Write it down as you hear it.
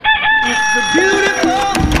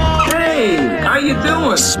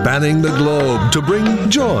do it. Spanning the globe to bring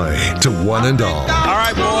joy to one and all. All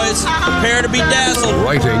right, boys, prepare to be dazzled.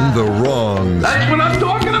 Righting the wrongs. That's what I'm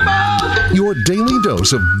talking about. Your daily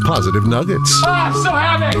dose of positive nuggets. Oh, I'm so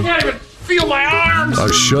happy. I can't even feel my arms.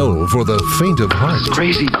 A show for the faint of heart.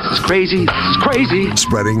 Crazy. It's crazy. It's crazy.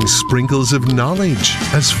 Spreading sprinkles of knowledge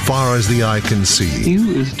as far as the eye can see.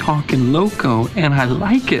 You is talking loco, and I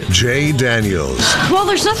like it. Jay Daniels. Well,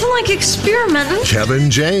 there's nothing like experimenting. Kevin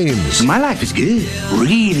James. My life is good.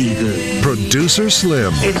 Really good. Producer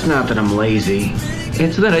Slim. It's not that I'm lazy.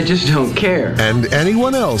 It's that I just don't care. And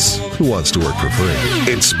anyone else who wants to work for free.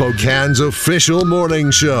 It's Spokane's official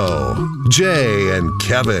morning show. Jay and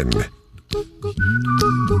Kevin.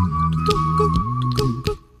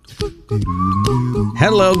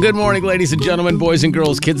 Hello, good morning, ladies and gentlemen, boys and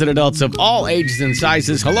girls, kids and adults of all ages and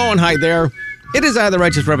sizes. Hello and hi there. It is I, the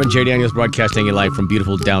Righteous Reverend Jay Daniels, broadcasting you live from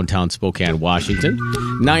beautiful downtown Spokane, Washington.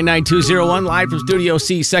 99201, live from Studio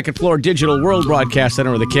C, second floor, Digital World Broadcast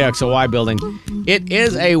Center of the KXOY building. It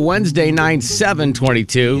is a Wednesday,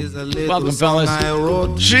 9/7/22. Welcome, fellas.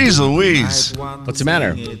 Jeez Louise. What's the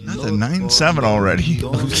matter? Nothing, 9/7 already.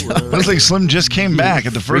 Looks like Slim just came back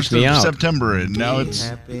at the 1st of September, and now it's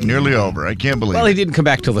nearly over. I can't believe it. Well, he didn't come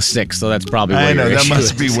back till the 6th, so that's probably where I know, your that issue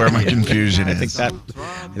must is. be where my confusion is. I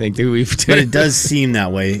think that we've... But it does seem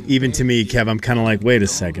that way. Even to me, Kev, I'm kind of like, wait a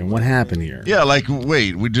second, what happened here? Yeah, like,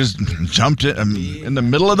 wait, we just jumped in the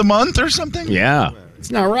middle of the month or something? Yeah. It's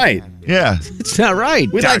not right. Yeah. It's not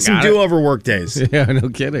right. We'd like some do-over work days. Yeah, no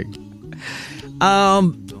kidding.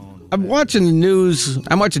 I'm watching the news.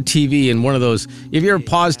 I'm watching TV, and one of those, if you ever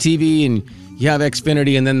pause TV and you have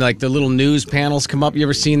Xfinity and then like the little news panels come up, you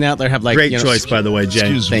ever seen that? They have like... Great choice, by the way,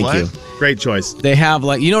 Jay. Thank you. Great choice. They have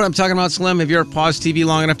like, you know what I'm talking about, Slim? Have you ever paused TV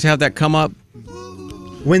long enough to have that come up?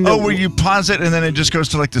 Where you pause it and then it just goes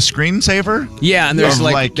to like the screensaver? Yeah, and there's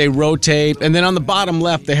like they rotate, and then on the bottom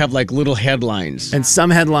left they have like little headlines. And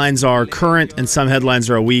some headlines are current and some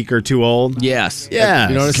headlines are a week or two old. Yes. Yeah.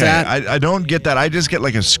 You notice that? I don't get that. I just get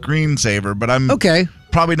like a screensaver, but I'm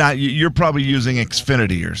probably not. You're probably using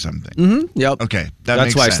Xfinity or something. Mm-hmm. Yep. Okay.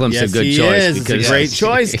 That's why Slim said good choice. Is. It's a great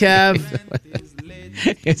choice, Kev.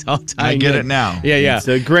 It's all time. I get it now. Yeah. It's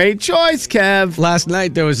a great choice, Kev. Last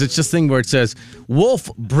night there was this thing where it says, Wolf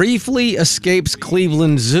briefly escapes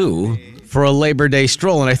Cleveland Zoo for a Labor Day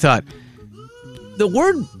stroll. And I thought, the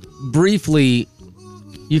word briefly,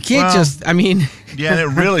 you can't Yeah, and it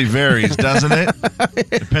really varies, doesn't it?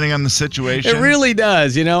 Depending on the situation. It really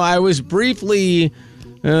does. You know, I was briefly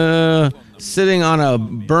sitting on a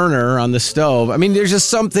burner on the stove. I mean, there's just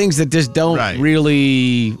some things that just don't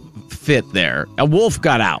really fit there. A wolf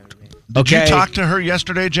got out. Did you talk to her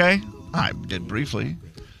yesterday, Jay? I did briefly.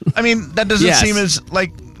 I mean, that doesn't seem as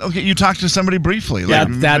like, okay, you talked to somebody briefly. Like,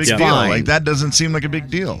 that's big deal. fine. Like, that doesn't seem like a big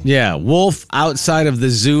deal. Yeah, wolf outside of the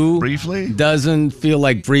zoo briefly doesn't feel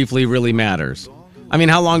like briefly really matters. I mean,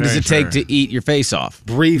 how long does it take to eat your face off?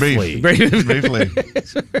 Briefly. Briefly.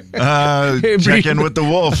 Check in with the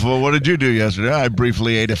wolf. Well, what did you do yesterday? I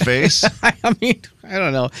briefly ate a face. I mean, I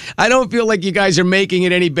don't know. I don't feel like you guys are making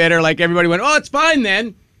it any better. Like everybody went, oh, it's fine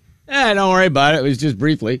then. Don't worry about it. It was just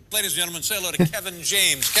briefly. Ladies and gentlemen, say hello to Kevin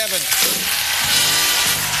James. Kevin.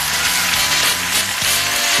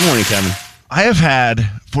 Good morning, Kevin. I have had,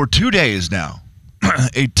 for 2 days now,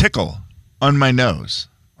 a tickle on my nose.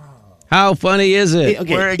 How funny is it?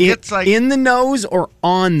 Okay, where it gets like in the nose or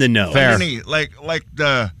on the nose? Fair. Like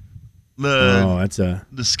the that's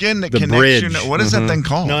the skin that the connects bridge. your nose. What is that thing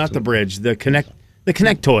called? No, not the bridge. The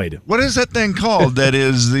connectoid. What is that thing called? That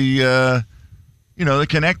is the the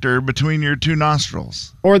connector between your two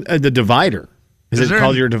nostrils, or the divider. Is it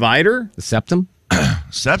called your divider? The septum.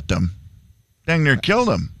 Septum. Dang near killed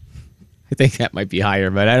him. I think that might be higher,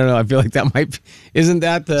 but I don't know. I feel like that might be, isn't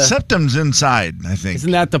that the... Septum's inside, I think.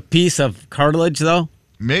 Isn't that the piece of cartilage, though?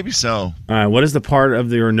 Maybe so. All right, what is the part of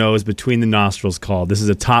your nose between the nostrils called? This is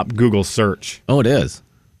a top Google search. Oh, it is?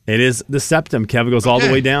 It is the septum, Kevin. It goes all the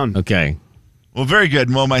way down. Okay. Well, very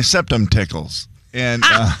good. Well, my septum tickles. And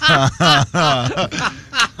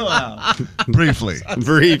briefly.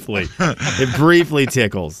 It briefly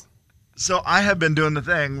tickles. So I have been doing the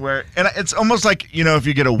thing where, and it's almost like, if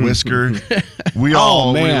you get a whisker, we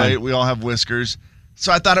all relate, we all have whiskers.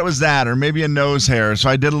 So I thought it was that, or maybe a nose hair.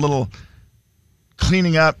 So I did a little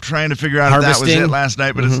cleaning up, trying to figure out if that was it last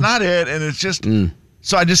night, but it's not it. And it's just,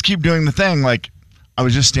 so I just keep doing the thing. Like I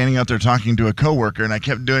was just standing out there talking to a coworker, and I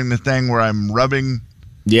kept doing the thing where I'm rubbing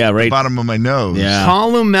the bottom of my nose. Yeah.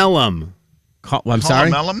 Columellum. I'm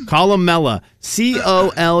sorry? Columella. Columella.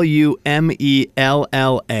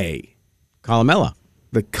 Columella.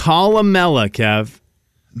 The columella, Kev.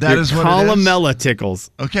 That is what Columella tickles.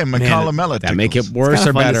 Okay, my columella tickles. That make it worse it's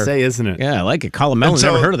or fun better? to say, isn't it? Yeah, I like it. Columella.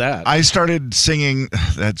 So Never heard of that. I started singing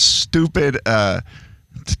that stupid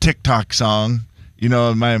TikTok song. You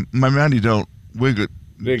know, my money don't wiggle,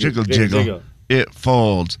 jiggle. It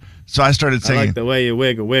folds. So I started singing. I like the way you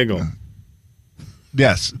wiggle.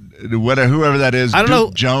 Yes, whoever that is, I don't Duke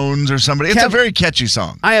know. Jones or somebody. It's a very catchy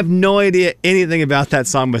song. I have no idea anything about that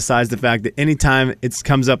song besides the fact that anytime it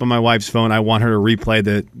comes up on my wife's phone, I want her to replay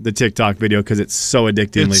the TikTok video because it's so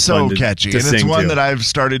addictingly It's so fun to, catchy, to and sing it's one to. that I've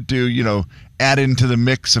started to, add into the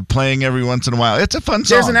mix of playing every once in a while. It's a fun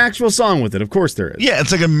song. There's an actual song with it. Of course there is. Yeah,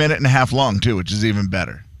 it's like a minute and a half long too, which is even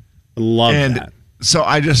better. I love and that. So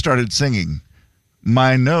I just started singing.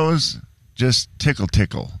 My nose just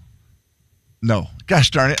tickle. No,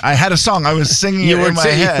 gosh darn it! I had a song. I was singing it in my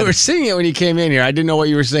head. You were singing it when you came in here. I didn't know what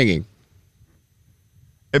you were singing.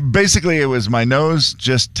 Basically, it was my nose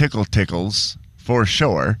just tickles for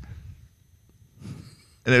sure.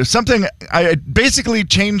 And it was something. I basically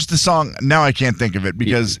changed the song. Now I can't think of it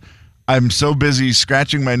because I'm so busy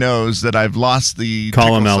scratching my nose that I've lost the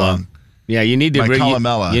Columella. song. Yeah, you need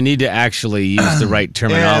to you need to actually use the right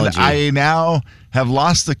terminology. And I now have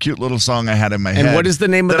lost the cute little song I had in my head. And what is the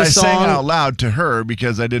name of the song? I sang out loud to her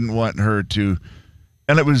because I didn't want her to.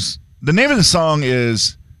 And it was the name of the song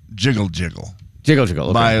is Jiggle. Jiggle.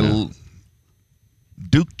 Okay. By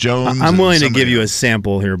Duke Jones. I'm willing to give you a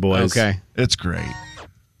sample here, boys. Okay. It's great.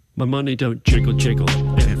 My money don't jiggle,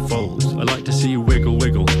 it folds. I like to see you wiggle,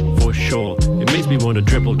 for sure. It makes me want to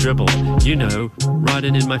dribble,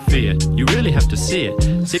 riding in my Fiat. You really have to see it.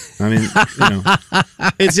 I mean,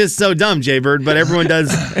 it's just so dumb, Jay-Bird, but everyone does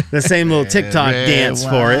the same little TikTok dance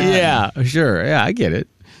for it. Yeah, sure. Yeah, I get it.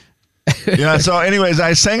 Yeah, so anyways,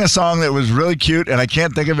 I sang a song that was really cute, and I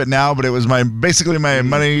can't think of it now, but it was my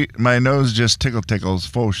nose just tickles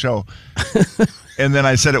full show. And then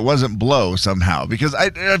I said it wasn't blow somehow because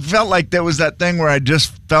I felt like there was that thing where I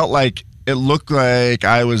just felt like it looked like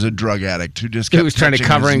I was a drug addict who just kept was trying to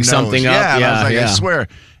covering something up. Yeah, and I was like, yeah. I swear,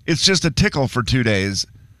 it's just a tickle for 2 days.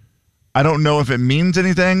 I don't know if it means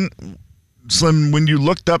anything. Slim, when you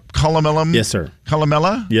looked up columella, Yes, sir.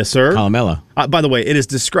 Columella? Yes, sir. Columella. By the way, it is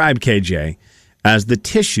described, KJ, as the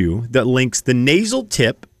tissue that links the nasal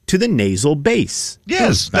tip to the nasal base.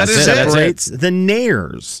 Yes, that That's is it. it. Separates the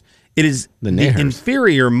nares. It is the nares.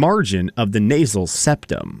 inferior margin of the nasal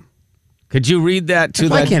septum. Could you read that to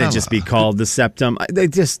Why that? can't it just be called the septum?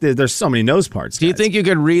 There's so many nose parts. Do you guys. think you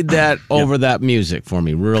could read that over that music for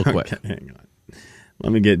me real quick? Okay, hang on.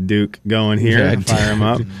 Let me get Duke going here Yeah. and fire him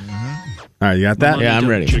up. All right, you got that? Yeah, I'm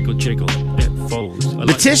ready. Jiggle, it folds.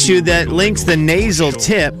 The tissue that links the nasal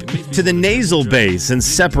tip to the nasal base and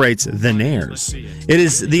separates the nares. It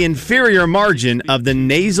is the inferior margin of the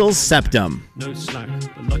nasal septum. No slack,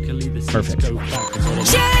 but luckily the Perfect. go back.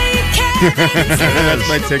 That's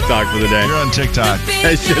my TikTok for the day. You're on TikTok.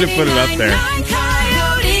 I should have put it up there.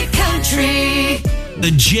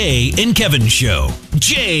 The Jay and Kevin Show.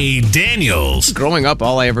 Jay Daniels. Growing up,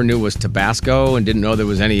 all I ever knew was Tabasco and didn't know there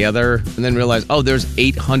was any other. And then realized, there's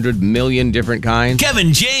 800 million different kinds.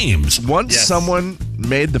 Kevin James. Once someone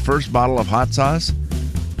made the first bottle of hot sauce,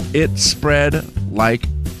 it spread like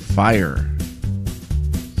fire.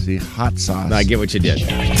 See, hot sauce. I get what you did.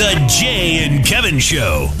 The Jay and Kevin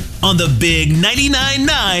Show on the Big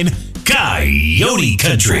 99.9 Coyote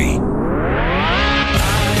Country.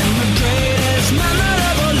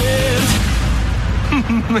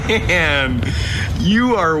 Man,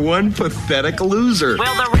 you are one pathetic loser.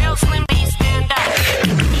 Will the real Slim B stand up?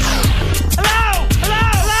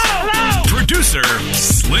 Hello! Producer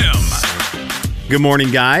Slim. Good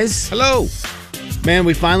morning, guys. Hello. Man,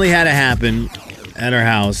 we finally had it happen at our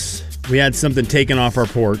house. We had something taken off our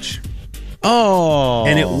porch. Oh.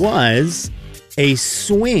 And it was a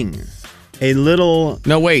swing. A little...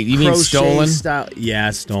 No, wait. You mean crochet stolen? Style.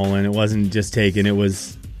 Yeah, stolen. It wasn't just taken. It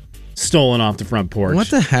was stolen off the front porch. What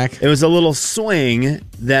the heck? It was a little swing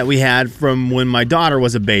that we had from when my daughter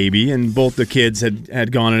was a baby, and both the kids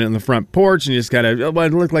had gone in it on the front porch and just got it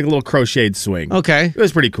looked like a little crocheted swing. Okay. It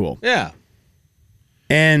was pretty cool. Yeah.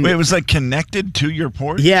 And Wait, it was like connected to your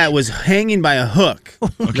porch? yeah, it was hanging by a hook.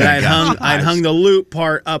 Okay, I'd hung the loop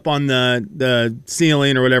part up on the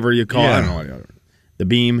ceiling or whatever you call it. I don't know, the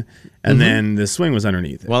beam, and then the swing was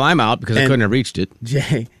underneath it. Well, I'm out because I couldn't have reached it.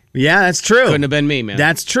 Jay, yeah, that's true. Couldn't have been me, man.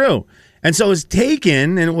 That's true. And so it was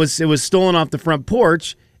taken, and it was stolen off the front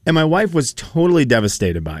porch, and my wife was totally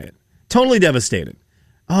devastated by it. Totally devastated.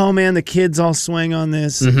 Oh, man, the kids all swing on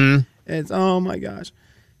this. Mm-hmm. It's, oh, my gosh.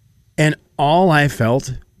 And all I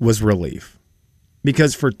felt was relief.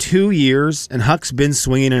 Because for 2 years, and Huck's been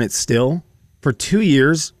swinging in it still, for 2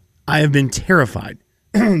 years, I have been terrified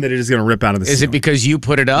that it is going to rip out of the Is ceiling. it because you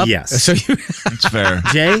put it up? Yes. So you That's fair.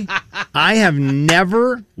 Jay, I have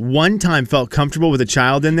never one time felt comfortable with a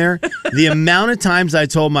child in there. The amount of times I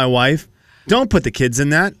told my wife, don't put the kids in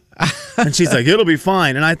that. And she's like, it'll be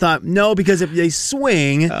fine. And I thought, no, because if they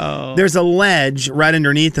swing, there's a ledge right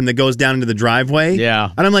underneath them that goes down into the driveway.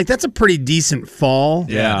 Yeah. And I'm like, that's a pretty decent fall.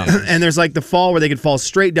 Yeah. And there's like the fall where they could fall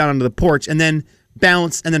straight down onto the porch and then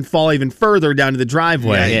bounce and then fall even further down to the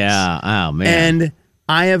driveway. Yeah. Oh, man. And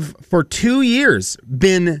I have, for 2 years,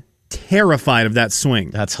 been terrified of that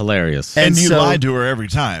swing. That's hilarious. And you so- lied to her every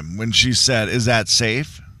time when she said, is that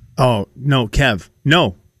safe? Oh, no, Kev.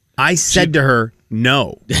 No. I said to her,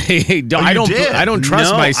 no. I don't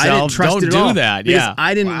trust No, myself. I didn't trust don't it at do all. that. Because Yeah.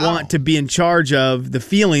 I didn't want to be in charge of the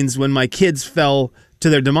feelings when my kids fell to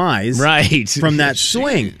their demise Right. from that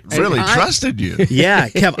swing. Really And I- trusted you. Yeah,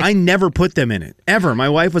 Kev, I never put them in it, ever. My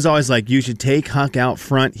wife was always like, you should take Huck out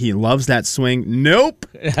front. He loves that swing. Nope.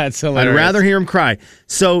 That's hilarious. I'd rather hear him cry.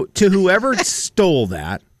 So to whoever stole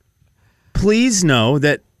that, please know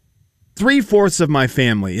that 3/4 of my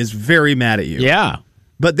family is very mad at you. Yeah.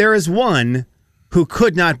 But there is one who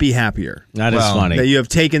could not be happier That is Well, funny. that you have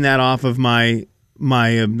taken that off of my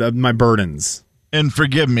burdens. And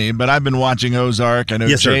forgive me, but I've been watching Ozark. I know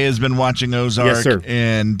Yes, sir. Jay has been watching Ozark. Yes, sir.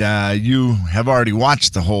 And you have already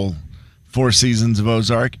watched the whole 4 seasons of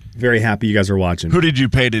Ozark. Very happy you guys are watching. Who did you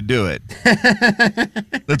pay to do it?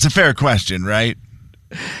 That's a fair question, right?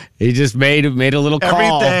 He just made a little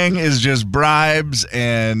call. Everything is just bribes,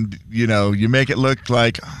 and you make it look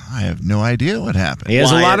like I have no idea what happened. He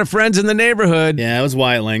has a Wyatt. lot of friends in the neighborhood. Yeah, it was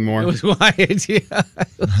Wyatt Langmore. It was Wyatt. Yeah.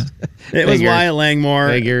 It was Figures. Wyatt Langmore.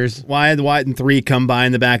 Figures. Wyatt and 3 come by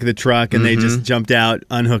in the back of the truck, and they just jumped out,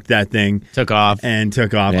 unhooked that thing, Took off. and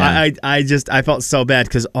took off. Yeah. I felt so bad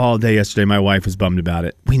because all day yesterday my wife was bummed about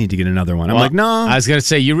it. We need to get another one. I'm Well, like, no. I was going to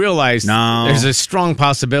say, you realize No. there's a strong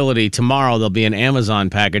possibility tomorrow there'll be an Amazon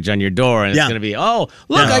package on your door, and it's Yeah. going to be, oh,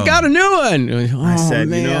 look, Yeah. I got a new one. I said,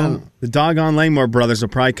 man. the doggone Langmore brothers will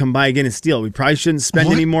probably come by again and steal. We probably shouldn't spend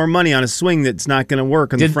any more money on a swing that's not going to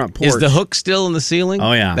work on the front porch. Is the hook still in the ceiling?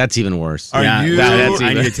 Oh, yeah. That's even worse. Are Yeah, you- that's even-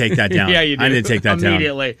 I need to take that down. Yeah, you do. I need to take that down.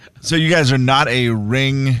 Immediately. So you guys are not a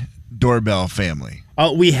Ring doorbell family.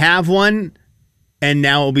 Oh, we have one, and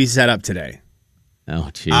now it will be set up today. Oh,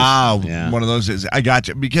 jeez. Yeah. One of those is. I got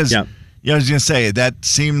you. Because Yep. I was going to say, that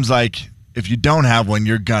seems like if you don't have one,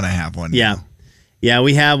 you're going to have one. Yeah. Yeah,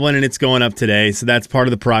 we have one, and it's going up today. So that's part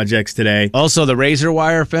of the projects today. Also, the razor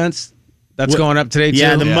wire fence, that's What- going up today, too?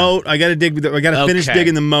 Yeah, the moat. I got to dig. I got to finish Okay.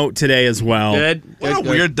 digging the moat today as well. Good. What a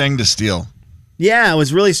weird thing to steal. Yeah, it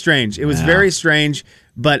was really strange. It was very strange,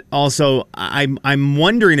 but also I'm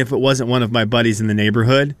wondering if it wasn't one of my buddies in the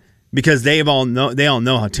neighborhood because they all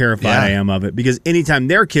know how terrified I am of it. Because anytime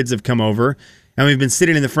their kids have come over and we've been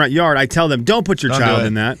sitting in the front yard, I tell them, "Don't put your Don't do child it.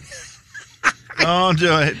 in that." Don't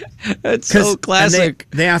do it. That's so classic.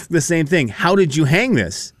 And they ask the same thing. How did you hang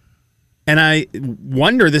this? And I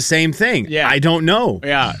wonder the same thing. Yeah. I don't know.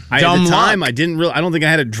 Yeah. At Dumb the time, luck. I don't think I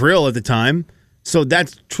had a drill at the time. So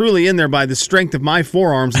that's truly in there by the strength of my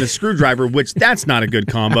forearms and a screwdriver, which that's not a good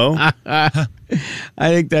combo. I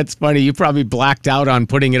think that's funny. You probably blacked out on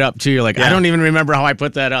putting it up, too. You're like, I Yeah. don't even remember how I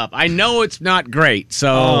put that up. I know it's not great, so...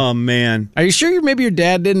 Oh, man. Are you sure maybe your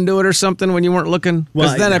dad didn't do it or something when you weren't looking? Because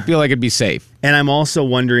Well, then I yeah. feel like it'd be safe. And I'm also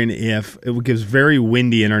wondering if it gets very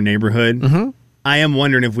windy in our neighborhood. Mm-hmm. I am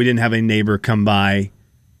wondering if we didn't have a neighbor come by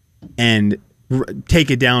and take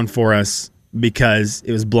it down for us because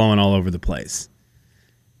it was blowing all over the place.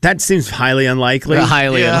 That seems highly unlikely.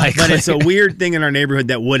 Highly unlikely. But it's a weird thing in our neighborhood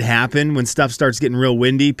that would happen when stuff starts getting real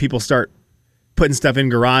windy. People start putting stuff in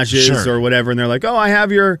garages Sure. or whatever, and they're like, "Oh, I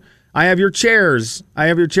have your chairs. I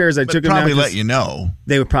have your chairs. I But took them down." probably 'cause let you know.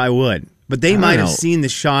 They would probably would, but they don't might have know. seen the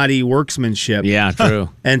shoddy workmanship. Yeah, true.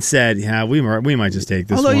 And said, "Yeah, we might just take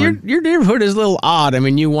this Although one." your neighborhood is a little odd. I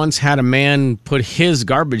mean, you once had a man put his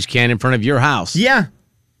garbage can in front of your house. Yeah,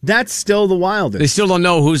 that's still the wildest. They still don't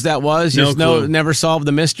know whose that was. No You just clue. never solved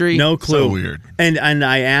the mystery. No clue. So weird. And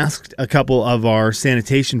I asked a couple of our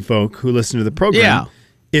sanitation folk who listen to the program Yeah.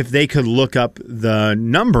 if they could look up the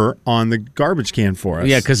number on the garbage can for us.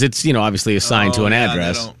 Yeah, because it's obviously assigned to an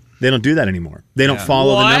address. They don't do that anymore. They don't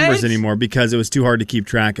follow What? the numbers anymore because it was too hard to keep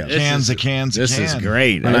track of. Cans of cans of This is cans.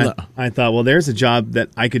 great. And I thought, well, there's a job that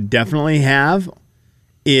I could definitely have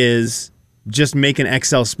is just make an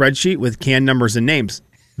Excel spreadsheet with can numbers and names.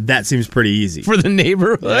 That seems pretty easy. For the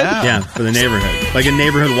neighborhood? Yeah, for the neighborhood. Like a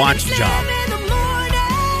neighborhood watch job.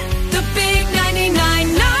 The big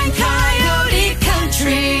 99.9 Coyote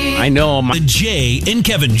Country. I know. The Jay and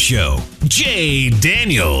Kevin Show. Jay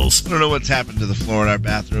Daniels. I don't know what's happened to the floor in our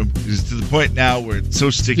bathroom. It's to the point now where it's so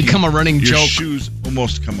sticky. Become a running your joke. Shoes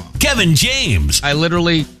almost come off. Kevin James. I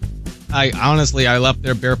honestly left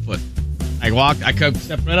there barefoot. I could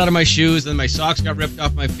step right out of my shoes, and my socks got ripped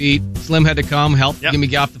off my feet. Slim had to come, help get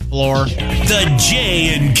me off the floor. The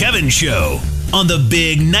Jay and Kevin Show on the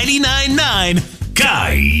Big 99.9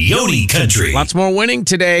 Coyote Country. Lots more winning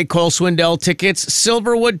today. Cole Swindell tickets,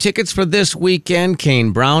 Silverwood tickets for this weekend,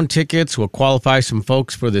 Kane Brown tickets. We'll qualify some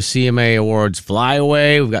folks for the CMA Awards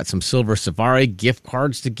Flyaway. We've got some Silver Safari gift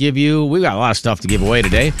cards to give you. We've got a lot of stuff to give away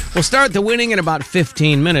today. We'll start the winning in about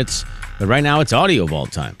 15 minutes, but right now it's audio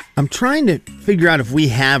vault time. I'm trying to figure out if we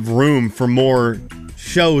have room for more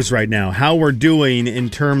shows right now, how we're doing in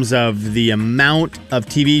terms of the amount of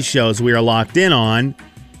TV shows we are locked in on.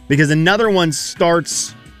 Because another one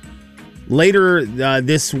starts later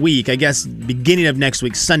this week, I guess beginning of next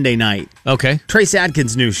week, Sunday night. Okay. Trace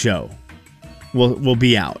Adkins' new show will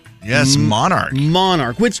be out. Yes, Monarch.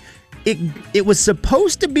 Monarch, which it was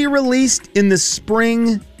supposed to be released in the spring,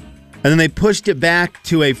 and then they pushed it back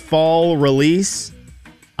to a fall release.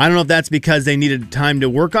 I don't know if that's because they needed time to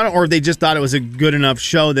work on it, or if they just thought it was a good enough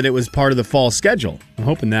show that it was part of the fall schedule. I'm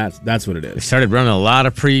hoping that's what it is. They started running a lot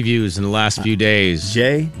of previews in the last few days.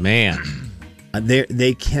 Jay? Man.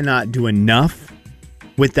 They cannot do enough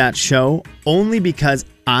with that show, only because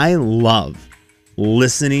I love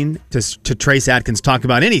listening to Trace Adkins talk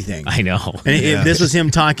about anything. I know. And if this was him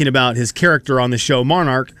talking about his character on the show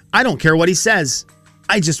Monarch, I don't care what he says.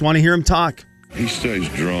 I just want to hear him talk. He stays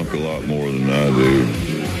drunk a lot more than I do.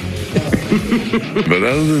 But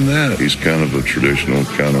other than that, he's kind of a traditional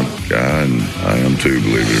kind of guy, and I am too,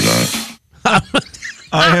 believe it or not.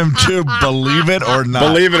 I am too, believe it or not.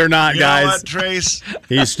 Believe it or not, guys. You know what, Trace?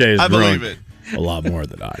 He stays I drunk believe it. a lot more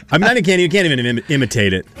than I. I mean, you can't even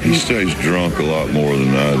imitate it. He stays drunk a lot more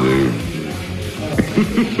than I do.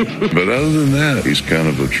 But other than that, he's kind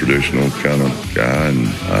of a traditional kind of guy, and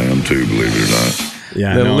I am too, believe it or not.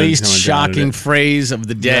 Yeah, the no least one shocking phrase of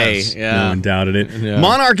the day. Yes. Yeah. No one doubted it. Yeah.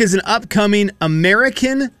 Monarch is an upcoming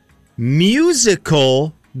American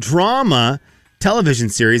musical drama television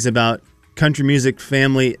series about country music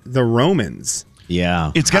family, the Romans.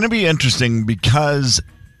 Yeah. It's going to be interesting because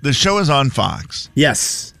the show is on Fox.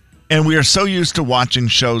 Yes. And we are so used to watching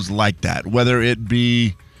shows like that, whether it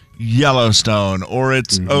be Yellowstone or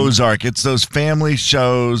it's Ozark. It's those family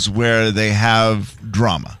shows where they have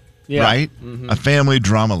drama. Yeah. Right? A family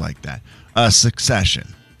drama like that. Succession,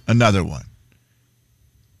 another one.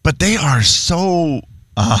 But they are so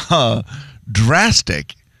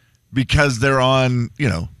drastic because they're on,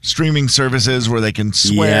 streaming services where they can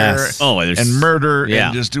swear and murder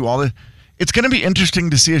and just do all this. It's going to be interesting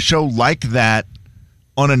to see a show like that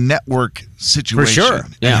on a network situation. For sure.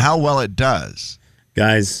 And how well it does.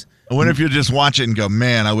 Guys. I wonder if you'll just watch it and go,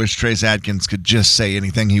 man, I wish Trace Adkins could just say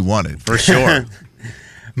anything he wanted. For sure.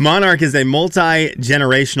 Monarch is a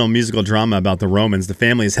multi-generational musical drama about the Romans. The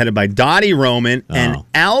family is headed by Dottie Roman and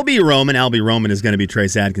Albie Roman. Albie Roman is going to be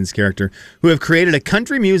Trace Adkins' character, who have created a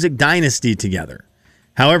country music dynasty together.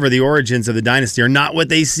 However, the origins of the dynasty are not what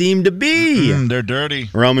they seem to be. They're dirty.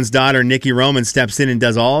 Roman's daughter, Nikki Roman, steps in and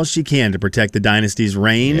does all she can to protect the dynasty's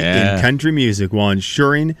reign in country music while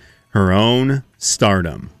ensuring her own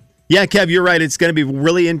stardom. Yeah, Kev, you're right. It's going to be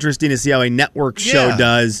really interesting to see how a network show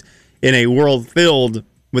does in a world filled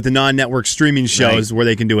with the non-network streaming shows where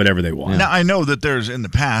they can do whatever they want. Now, I know that there's, in the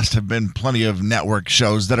past, have been plenty of network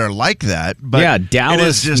shows that are like that. But Dallas it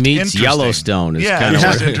is just meets Yellowstone. Is kind it's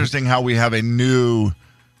of just interesting how we have a new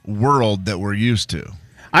world that we're used to.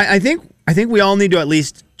 I think we all need to at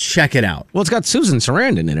least check it out. Well, it's got Susan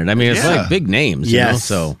Sarandon in it. I mean, it's like big names, you know,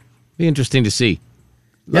 so be interesting to see.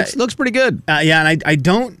 Looks pretty good. And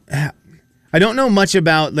I don't know much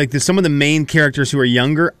about some of the main characters who are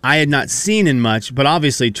younger. I had not seen in much, but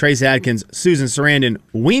obviously Trace Adkins, Susan Sarandon,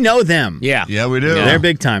 we know them. Yeah, we do. They're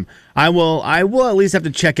big time. I will at least have to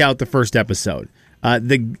check out the first episode.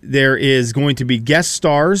 There is going to be guest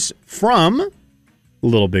stars from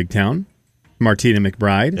Little Big Town, Martina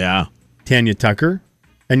McBride, Tanya Tucker,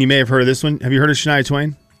 and you may have heard of this one. Have you heard of Shania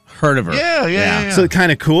Twain? Heard of her? Yeah. So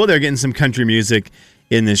kind of cool. They're getting some country music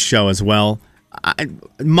in this show as well.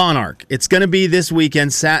 Monarch. It's going to be this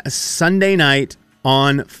weekend, Sunday night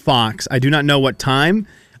on Fox. I do not know what time.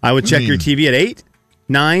 I would check your TV at 8,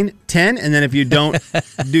 9, 10, and then if you don't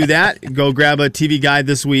do that, go grab a TV guide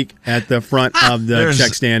this week at the front of the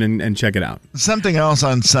check stand and check it out. Something else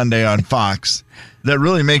on Sunday on Fox that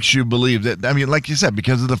really makes you believe that, I mean, like you said,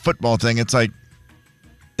 because of the football thing, it's like,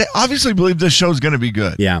 they obviously believe this show's going to be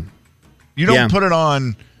good. Yeah. You don't put it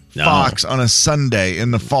on Fox on a Sunday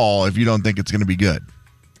in the fall if you don't think it's going to be good.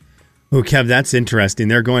 Oh, Kev, that's interesting.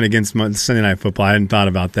 They're going against Sunday Night Football. I hadn't thought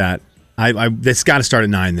about that. It's got to start at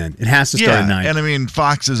 9 then. It has to start at 9. And I mean,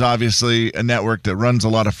 Fox is obviously a network that runs a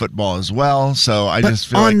lot of football as well. So I just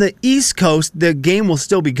feel on like the East Coast, the game will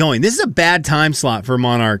still be going. This is a bad time slot for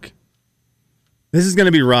Monarch. This is going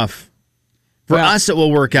to be rough. For us, it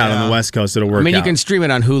will work out. On the West Coast, it'll work out. I mean, you can stream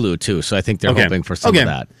it on Hulu, too, so I think they're hoping for some of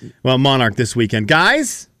that. Well, Monarch this weekend.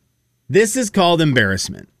 Guys, this is called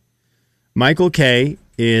embarrassment. Michael Kay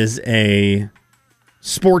is a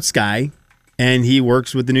sports guy, and he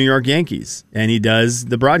works with the New York Yankees, and he does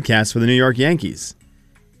the broadcast for the New York Yankees.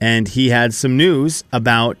 And he had some news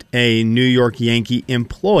about a New York Yankee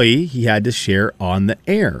employee he had to share on the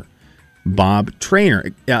air. Bob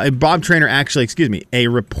Traynor, a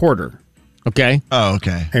reporter. Okay. Oh,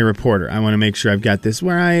 okay. A reporter. I want to make sure I've got this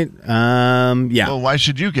right. Yeah. Well, why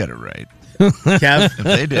should you get it right? Kev, if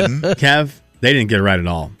they didn't. Kev, they didn't get it right at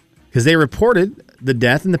all. Because they reported the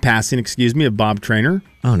death and the passing, of Bob Traynor.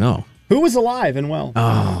 Oh, no. Who was alive and well.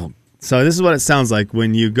 Oh. So this is what it sounds like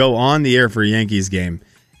when you go on the air for a Yankees game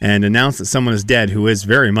and announce that someone is dead who is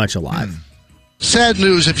very much alive. Sad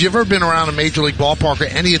news. If you've ever been around a Major League ballpark or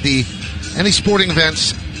any sporting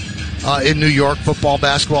events in New York, football,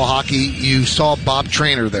 basketball, hockey, you saw Bob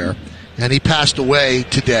Traynor there. And he passed away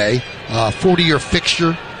today. 40-year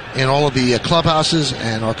fixture in all of the clubhouses,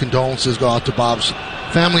 and our condolences go out to Bob's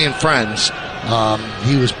family and friends.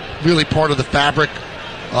 He was really part of the fabric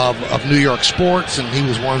of New York sports, and he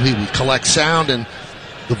was one who would collect sound, and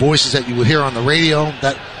the voices that you would hear on the radio,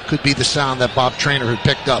 that could be the sound that Bob Traynor had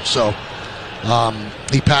picked up. So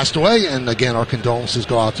he passed away, and again, our condolences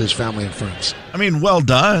go out to his family and friends. I mean, well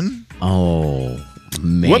done. Oh,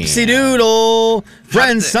 man. Whoopsie doodle.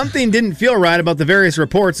 Friends, something didn't feel right about the various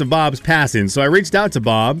reports of Bob's passing, so I reached out to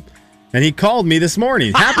Bob, and he called me this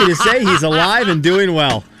morning. Happy to say he's alive and doing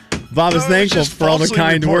well. Bob is thankful for all the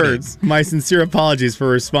kind words. My sincere apologies for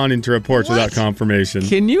responding to reports without confirmation.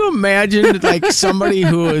 Can you imagine somebody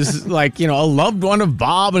who is a loved one of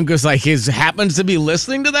Bob and goes happens to be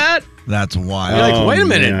listening to that? That's wild. You're wait a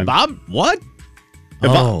minute, man. Bob, what?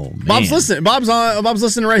 Man. Bob's listening. Bob's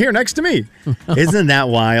listening right here next to me. Isn't that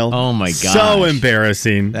wild? Oh my gosh. So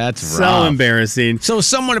embarrassing. That's so rough. embarrassing. So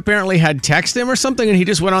someone apparently had texted him or something, and he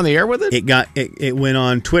just went on the air with it. It went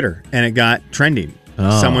on Twitter and it got trending.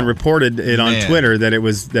 Oh. Someone reported it on Twitter that it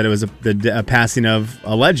was a passing of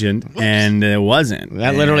a legend, and it wasn't.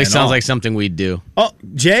 That literally sounds like something we'd do. Oh,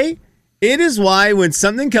 Jay, it is why when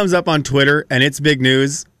something comes up on Twitter and it's big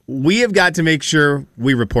news, we have got to make sure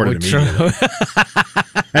we report it immediately.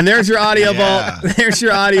 And there's your audio vault. There's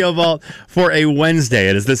your audio vault for a Wednesday.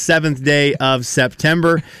 It is the 7th day of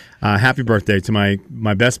September. Happy birthday to my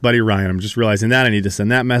best buddy Ryan. I'm just realizing that I need to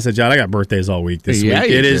send that message out. I got birthdays all week this week.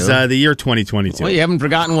 It is the year 2022. Well, you haven't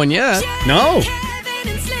forgotten one yet. No.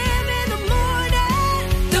 Kevin and Slim in the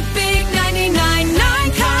morning. The big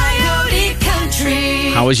 99.9 Coyote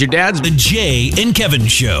Country. How was your dad's? The Jay and Kevin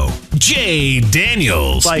Show. Jay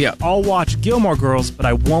Daniels. I'll watch Gilmore Girls, but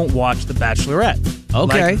I won't watch The Bachelorette.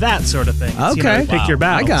 Okay. Like that sort of thing. Okay. Pick your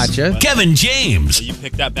battles. I gotcha. Kevin James. So you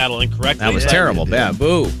picked that battle incorrectly. That was terrible. Bad.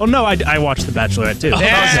 Boo. Oh, no, I watched The Bachelorette, too.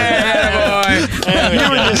 Yeah, boy. You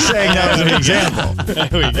were just saying that was an example. There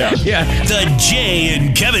we go. Yeah. The Jay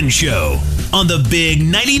and Kevin Show on the Big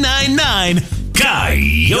 99.9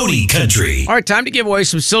 Coyote Country. All right, time to give away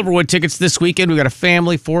some Silverwood tickets this weekend. We got a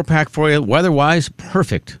family 4-pack for you. Weather-wise,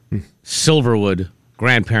 perfect. Silverwood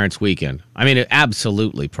Grandparents Weekend. I mean,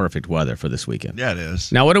 absolutely perfect weather for this weekend. Yeah, it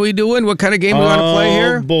is. Now, what are we doing? What kind of game we want to play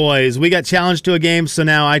here? Boys, we got challenged to a game, so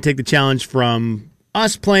now I take the challenge from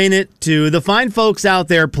us playing it to the fine folks out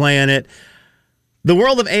there playing it. The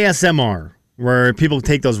world of ASMR, where people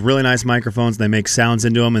take those really nice microphones and they make sounds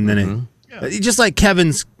into them, and then just like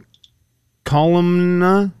Kevin's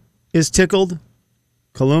columna is tickled.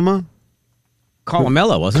 Columna?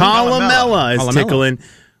 Columella, wasn't it? Columella is tickling.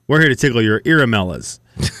 We're here to tickle your iramellas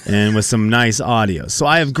and with some nice audio. So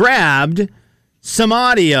I have grabbed some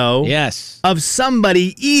audio of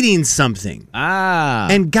somebody eating something.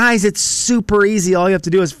 And guys, it's super easy. All you have to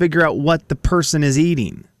do is figure out what the person is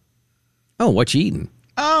eating. Oh, what you eating?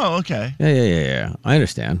 Oh, okay. Yeah. I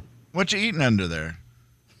understand. What you eating under there?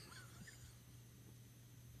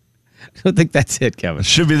 I don't think that's it, Kevin.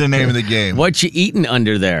 Should be the name of the game. What you eating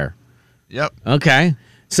under there? Yep. Okay.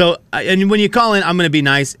 So, and when you call in, I'm going to be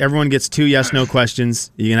nice. Everyone gets 2 yes/no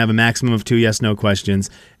questions. You can have a maximum of 2 yes/no questions,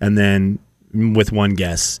 and then with one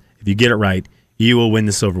guess. If you get it right, you will win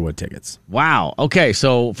the Silverwood tickets. Wow. Okay,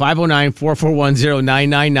 so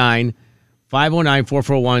 509-441-0999,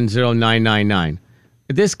 509-441-0999.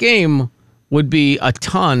 This game would be a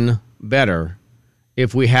ton better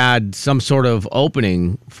if we had some sort of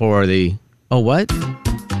opening for the... Oh, what?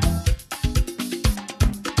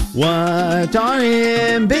 What are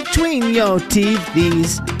in between your teeth?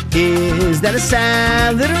 Is that a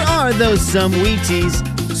salad or are those some Wheaties?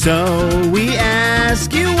 So we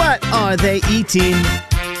ask you, what are they eating?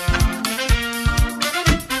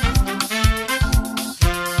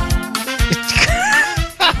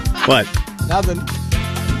 What? Nothing.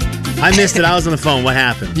 I missed it. I was on the phone. What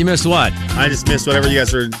happened? You missed what? I just missed whatever you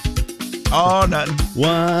guys heard. Oh, nothing.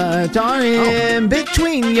 What are in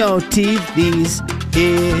between your teeth?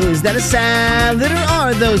 Is that a salad or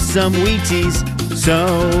are those some Wheaties?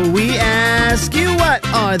 So we ask you, what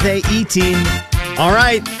are they eating? All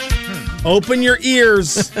right. Open your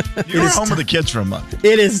ears. You were home with the kids for a month.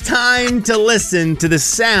 It is time to listen to the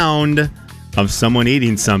sound of someone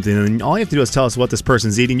eating something. And all you have to do is tell us what this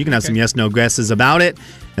person's eating. You can have some yes/no guesses about it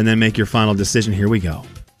and then make your final decision. Here we go.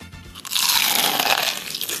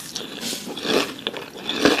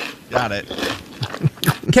 Got it.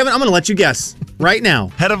 Kevin, I'm going to let you guess right now.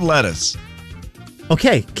 Head of lettuce.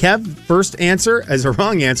 Okay, Kev, first answer is a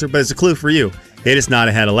wrong answer, but it's a clue for you. It is not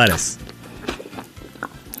a head of lettuce.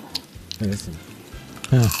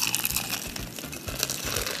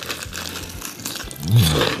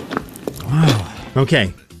 Wow.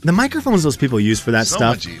 Okay. The microphones those people use for that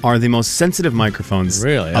stuff are the most sensitive microphones.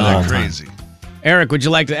 Really? Oh, they're crazy. Eric, would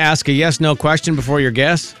you like to ask a yes/no question before your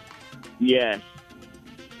guess? Yes.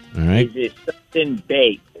 All right. Is it something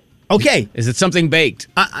baked? Okay. Is it something baked?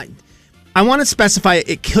 I want to specify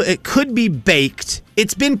it could be baked.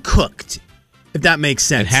 It's been cooked, if that makes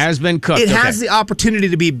sense. It has been cooked. It has the opportunity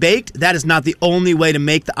to be baked. That is not the only way to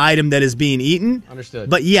make the item that is being eaten. Understood.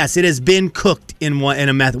 But yes, it has been cooked in one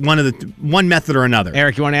method or another.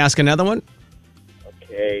 Eric, you want to ask another one?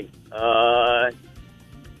 Okay.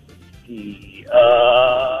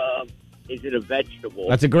 Is it a vegetable?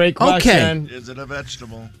 That's a great question. Is it a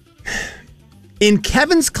vegetable? In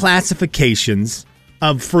Kevin's classifications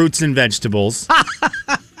of fruits and vegetables,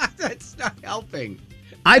 That's not helping.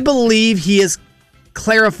 I believe he has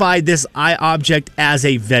clarified this object as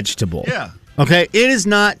a vegetable. Yeah. Okay? It is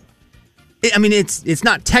not. It's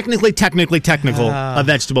not technically a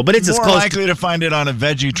vegetable, but it's as More close. likely to find it on a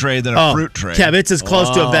veggie tray than a fruit tray. Kev, it's as close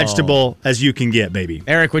to a vegetable as you can get, baby.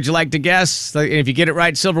 Eric, would you like to guess? If you get it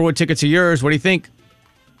right, Silverwood tickets are yours. What do you think?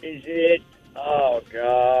 Is it? Oh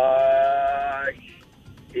gosh.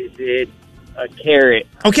 Is it a carrot?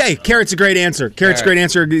 Okay, carrot's a great answer. Carrot's a great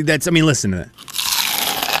answer. Listen to that.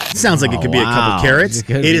 It sounds like it could be a couple carrots.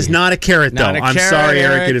 It is not a carrot, though. I'm sorry,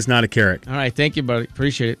 Eric. It is not a carrot. All right, thank you, buddy.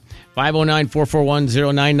 Appreciate it.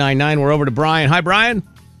 509-441-0999. We're over to Brian. Hi, Brian.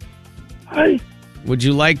 Hi. Would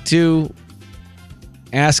you like to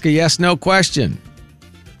ask a yes/no question?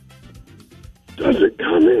 Does it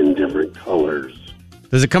come in different colors?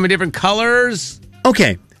 Does it come in different colors?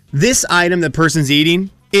 Okay, this item the person's eating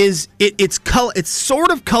it's sort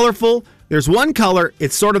of colorful. There's one color,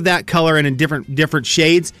 it's sort of that color and in different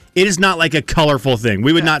shades. It is not like a colorful thing.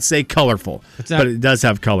 We would not say colorful, but it does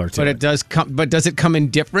have color to it. But it does come. But does it come in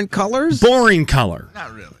different colors? Boring color.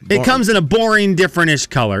 Not really. It comes in a boring, different-ish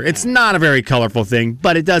color. It's not a very colorful thing,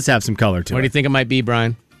 but it does have some color to it. What do you think it might be,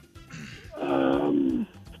 Brian? I'm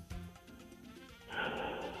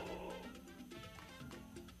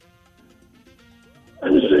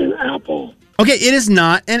saying apple. Okay, it is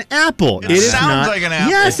not an apple. It sounds like an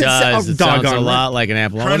apple. Yes, it does. It sounds a lot like an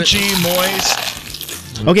apple. Crunchy,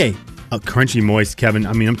 moist. Okay, crunchy, moist, Kevin.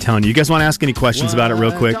 I'm telling you. You guys want to ask any questions about it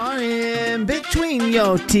real quick? What are in between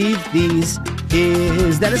your teeth? Is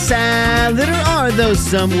that a salad or are those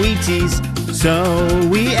some Wheaties? So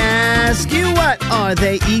we ask you, what are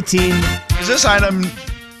they eating? Does this item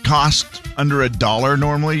cost under $1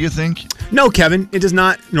 normally, you think? No, Kevin, it does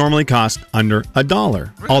not normally cost under $1.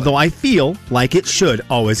 Really? Although I feel like it should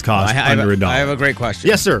always cost under $1. I have a great question.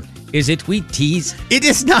 Yes, sir. Is it Wheaties? It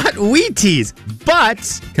is not Wheaties,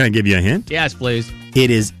 but can I give you a hint? Yes, please. It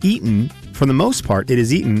is eaten, for the most part, it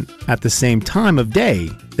is eaten at the same time of day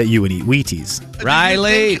that you would eat Wheaties.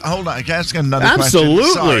 Riley. Hold on, can I ask another Absolutely.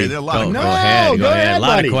 question? Sorry, there are a lot of Go ahead. A lot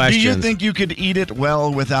buddy. of questions. Do you think you could eat it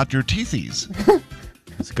well without your teethies?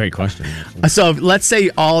 That's a great question. So let's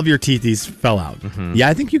say all of your teethies fell out. Mm-hmm. Yeah,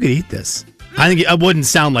 I think you could eat this. I think it wouldn't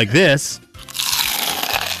sound like this.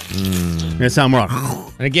 It sound more.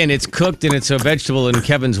 And again, it's cooked and it's a vegetable in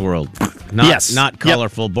Kevin's world. Not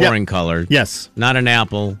colorful, boring color. Yes. Not an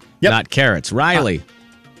apple. Not carrots. Riley.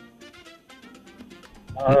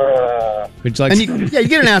 Would you like you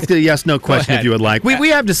can ask a yes/no question if you would like. We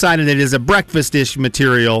have decided it is a breakfast-ish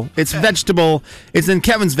material. It's vegetable. It's in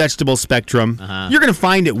Kevin's vegetable spectrum. You're going to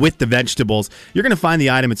find it with the vegetables. You're going to find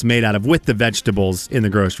the item it's made out of with the vegetables in the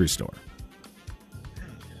grocery store.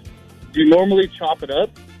 Do you normally chop it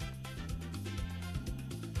up?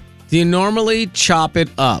 Do you normally chop it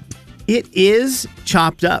up? It is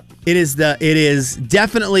chopped up. It is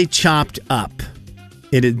definitely chopped up.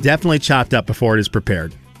 It is definitely chopped up before it is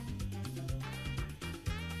prepared.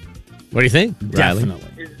 What do you think, Riley?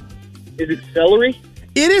 Definitely. Is it celery?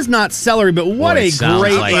 It is not celery, but what Boy, a it sounds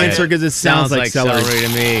great like answer it. because it sounds like celery. to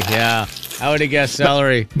me. Yeah, I would have guessed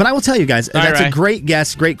celery. But I will tell you guys, that's right. a great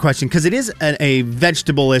guess, great question, because it is a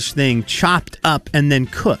vegetable-ish thing, chopped up and then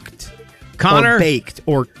cooked, Connor? or baked,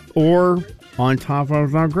 or on top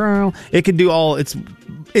of the grill. It could do all. It's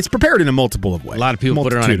prepared in a multiple of ways. A lot of people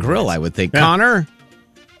put it on a Multitude of grill, ways. I would think. Yeah. Connor,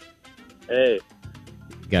 Hey,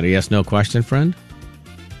 got a yes/no question, friend?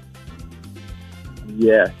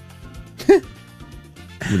 yeah.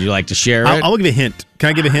 Would you like to share it? I'll give a hint. Can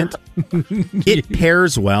I give a hint? It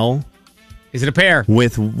pairs well. Is it a pear?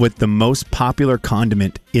 With the most popular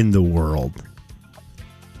condiment in the world.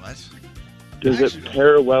 What? Does it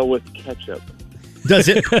pair well with ketchup? Does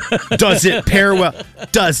it pair well?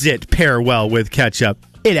 Does it pair well with ketchup?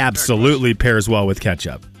 It absolutely pairs well with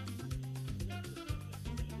ketchup.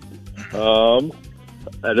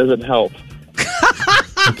 That doesn't help.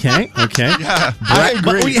 Okay. Yeah, I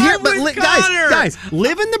agree. Guys,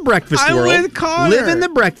 live in the breakfast I'm world. with Connor. Live in the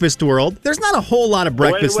breakfast world. There's not a whole lot of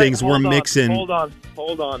breakfast things we're mixing. Hold on.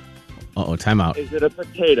 Uh-oh, time out. Is it a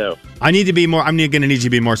potato? I need to be more. I'm going to need you to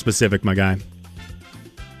be more specific, my guy.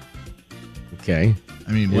 Okay.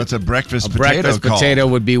 I mean, what's a breakfast A potato breakfast called? potato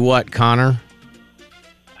would be what, Connor?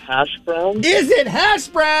 Hash browns? Is it hash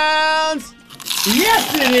browns?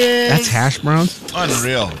 Yes, it is. That's hash browns?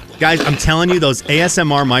 Unreal. Guys, I'm telling you, those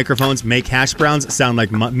ASMR microphones make hash browns sound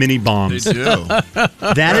like mini bombs. They do.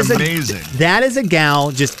 That is amazing. That is a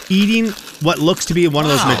gal just eating what looks to be one of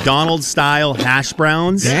those McDonald's style hash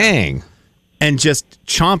browns. Dang. And just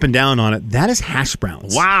chomping down on it. That is hash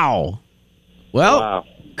browns. Wow. Well, Wow.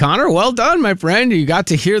 Connor, well done, my friend. You got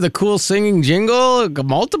to hear the cool singing jingle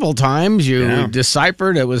multiple times. You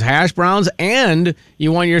deciphered it was hash browns, and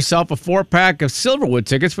you won yourself a 4-pack of Silverwood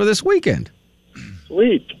tickets for this weekend.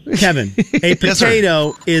 Sweet. Kevin, a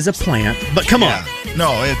potato is a plant, but come on.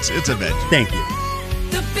 No, it's a veg. Thank you.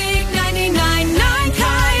 The big 99.9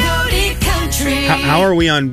 Coyote Country. How are we on